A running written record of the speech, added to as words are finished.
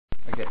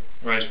Okay.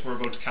 Right, we're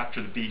about to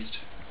capture the beast.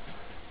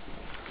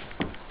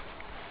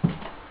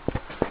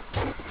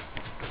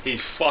 He's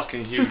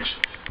fucking huge.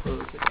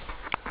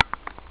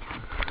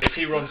 If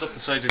he runs up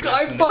the side of this,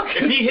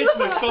 if he hits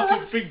my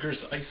fucking fingers,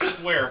 I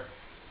swear.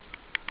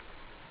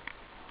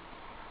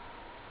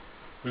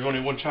 We've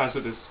only one chance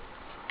at this.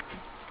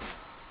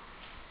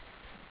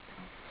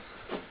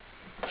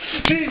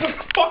 Jesus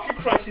fucking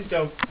Christ, he's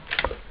down.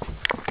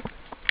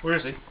 Where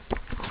is he?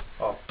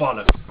 Oh,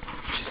 bollocks.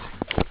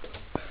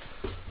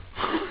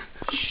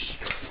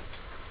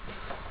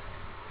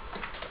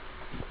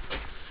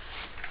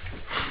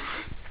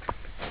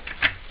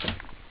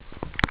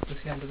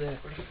 Where's he under there?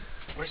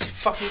 Where's he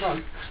fucking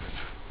gone?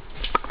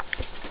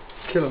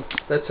 Kill him.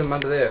 That's him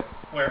under there.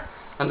 Where?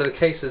 Under the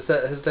case. Is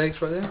that his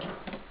legs right there?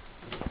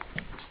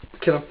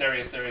 Kill him. There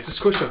he is, there he is. Just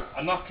squish him.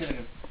 I'm not killing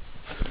him.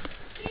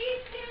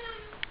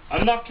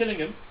 I'm not killing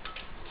him.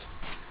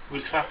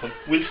 We'll trap him.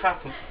 We'll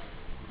trap him.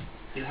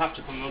 He'll have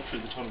to come out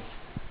through the tunnel.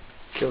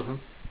 Kill him.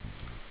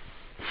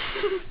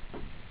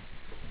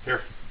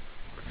 Here.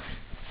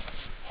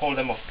 Hold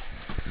him up.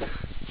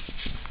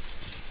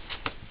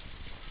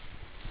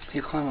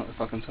 He'll climb out the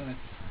fucking side.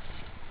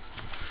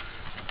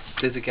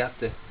 There's a gap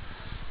there.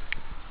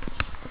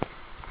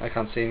 I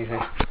can't see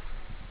anything.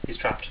 He's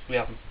trapped. We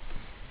have him.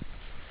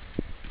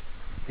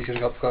 He's gonna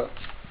go up.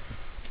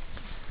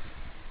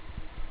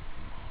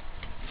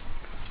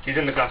 He's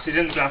in the glass. He's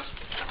in the glass.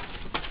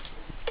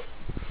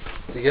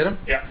 Did you get him?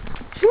 Yeah.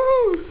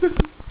 Woo!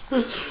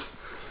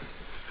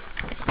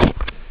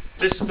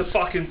 This is the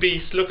fucking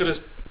beast. Look at his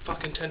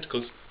fucking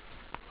tentacles.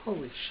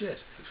 Holy shit.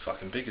 He's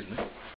fucking big, isn't he?